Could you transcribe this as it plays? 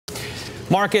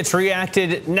Markets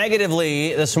reacted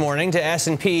negatively this morning to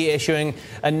S&P issuing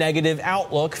a negative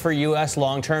outlook for U.S.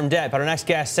 long-term debt. But our next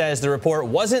guest says the report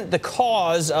wasn't the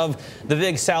cause of the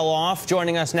big sell-off.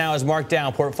 Joining us now is Mark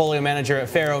Dow, portfolio manager at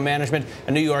Pharo Management,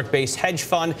 a New York-based hedge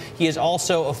fund. He is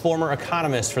also a former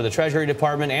economist for the Treasury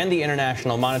Department and the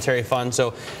International Monetary Fund.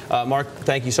 So, Mark,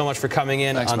 thank you so much for coming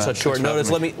in on such short notice.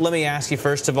 Let me ask you,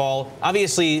 first of all,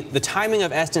 obviously the timing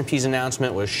of S&P's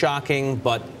announcement was shocking,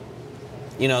 but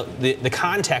you know, the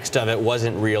context of it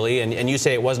wasn't really, and you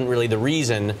say it wasn't really the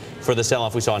reason for the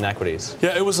sell-off we saw in equities.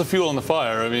 Yeah, it was a fuel on the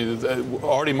fire. I mean,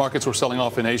 already markets were selling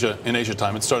off in Asia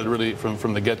time. It started really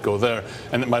from the get-go there,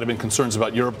 and it might have been concerns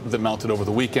about Europe that mounted over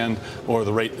the weekend, or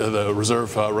the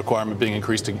reserve requirement being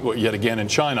increased yet again in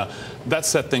China. That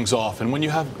set things off. And when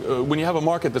you have a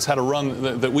market that's had a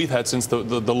run that we've had since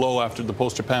the low after the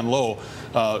post-Japan low,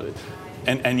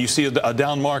 and you see a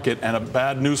down market and a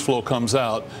bad news flow comes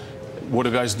out, what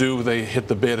do guys do? They hit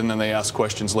the bid and then they ask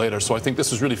questions later. So I think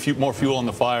this is really more fuel on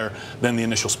the fire than the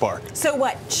initial spark. So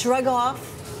what, shrug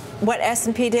off what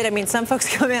S&P did? I mean, some folks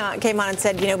came on and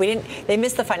said, you know, they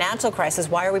missed the financial crisis.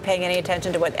 Why are we paying any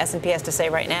attention to what S&P has to say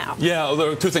right now? Yeah,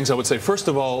 there are two things I would say. First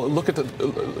of all, look at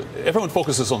everyone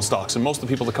focuses on stocks, and most of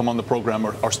the people that come on the program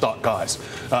are stock guys.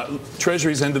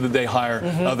 Treasuries ended the day higher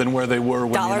than where they were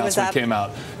when the announcement came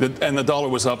out. And the dollar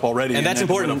was up already. And that's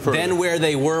important, than where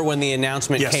they were when the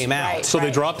announcement came out. Right, so they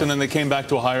dropped and then they came back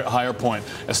to a higher point.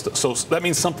 So that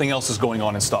means something else is going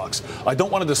on in stocks. I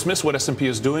don't want to dismiss what S&P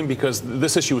is doing, because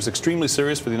this issue is extremely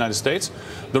serious for the United States.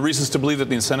 The reasons to believe that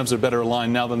the incentives are better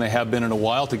aligned now than they have been in a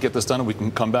while to get this done, and we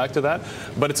can come back to that.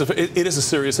 But it is a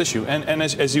serious issue. And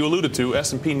as you alluded to,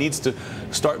 S&P needs to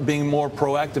start being more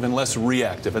proactive and less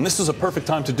reactive. And this is a perfect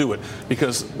time to do it,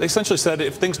 because they essentially said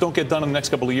if things don't get done in the next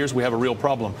couple of years, we have a real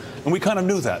problem. And we kind of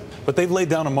knew that. But they've laid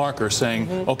down a marker saying,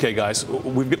 okay, guys,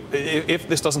 if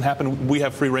this doesn't happen, we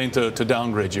have free reign to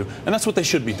downgrade you. And that's what they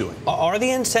should be doing. Are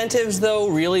the incentives, though,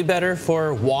 really better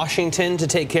for Washington to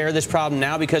take care of this problem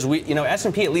now? Because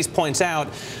S&P at least points out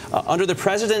under the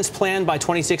president's plan by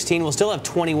 2016, we'll still have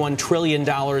 $21 trillion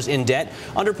in debt.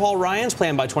 Under Paul Ryan's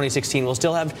plan by 2016, we'll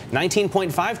still have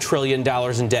 $19.5 trillion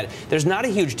in debt. There's not a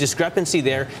huge discrepancy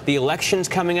there. The election's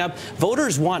coming up.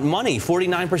 Voters want money.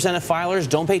 49% of filers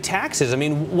don't pay taxes. I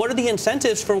mean, what are the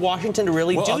incentives for Washington to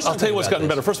really do something? I'll tell you what's gotten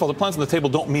better. First of all, the plans on the table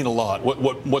don't mean a lot.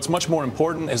 What's much more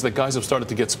important is that guys have started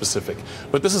to get specific.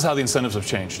 But this is how the incentives have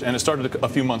changed, and it started a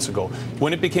few months ago.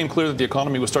 When it became clear that the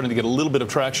economy was starting to get a little bit of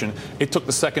traction, it took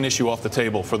the second issue off the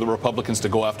table for the Republicans to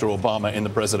go after Obama in the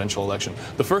presidential election.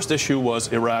 The first issue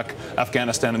was Iraq,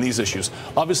 Afghanistan, and these issues.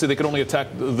 Obviously, they could only attack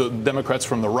the Democrats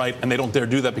from the right, and they don't dare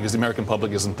do that because the American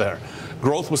public isn't there.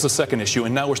 Growth was the second issue,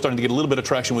 and now we're starting to get a little bit of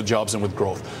traction with jobs and with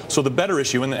growth. So the better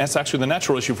issue, and that's actually the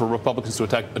natural issue for Republicans to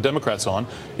attack Democrats on,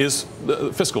 is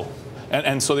fiscal.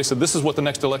 And so they said, this is what the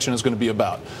next election is going to be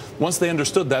about. Once they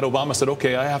understood that, Obama said,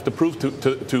 okay, I have to prove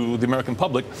to the American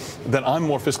public that I'm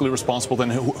more fiscally responsible than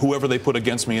whoever they put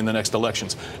against me in the next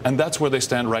elections. And that's where they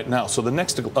stand right now. So the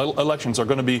next elections are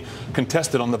going to be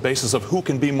contested on the basis of who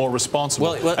can be more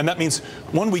responsible. And that means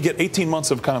when we get 18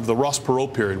 months of kind of the Ross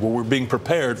Perot period, where we're being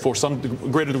prepared for some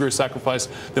greater degree of sacrifice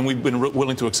than we've been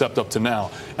willing to accept up to now.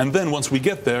 And then once we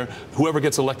get there, whoever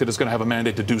gets elected is going to have a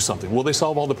mandate to do something. Will they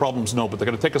solve all the problems? No, but they're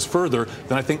going to take us further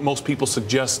than I think most people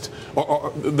suggest,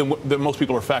 or than most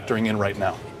people are factoring in right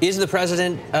now. Is the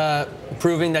president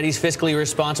proving that he's fiscally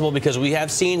responsible? Because we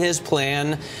have seen his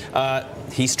plan.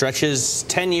 He stretches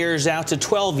 10 years out to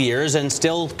 12 years and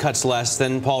still cuts less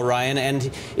than Paul Ryan. And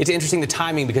it's interesting, the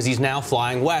timing, because he's now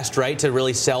flying west, right, to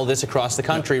really sell this across the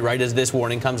country, right as this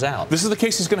warning comes out. This is the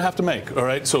case he's going to have to make, all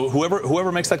right? So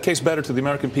whoever makes that case better to the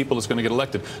American people is going to get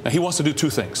elected. Now, he wants to do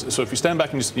two things. So if you stand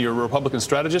back and you're a Republican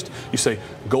strategist, you say,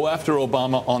 go after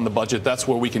Obama on the budget. That's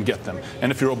where we can get them.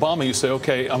 And if you're Obama, you say,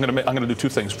 okay, I'm going to do two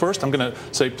things. First, I'm going to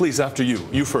say, please, after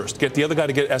you first. Get the other guy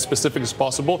to get as specific as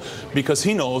possible, because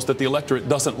he knows that the electorate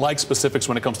doesn't like specifics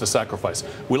when it comes to sacrifice.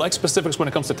 We like specifics when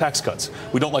it comes to tax cuts.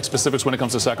 We don't like specifics when it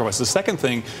comes to sacrifice. The second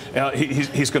thing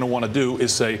he's going to want to do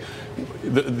is say,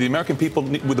 the American people,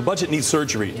 with the budget, need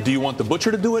surgery. Do you want the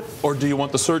butcher to do it, or do you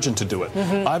want the surgeon to do it?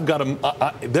 I've got them.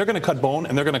 They're going to cut bone,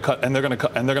 and they're going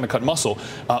to cut muscle.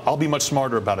 I'll be much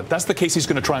smarter about it. That's the case he's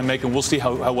going to try and make, and we'll see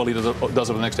how well he does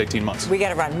over the next 18 months. We got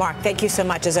to run. Mark, thank you so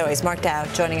much, as always. Mark Dow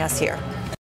joining us here.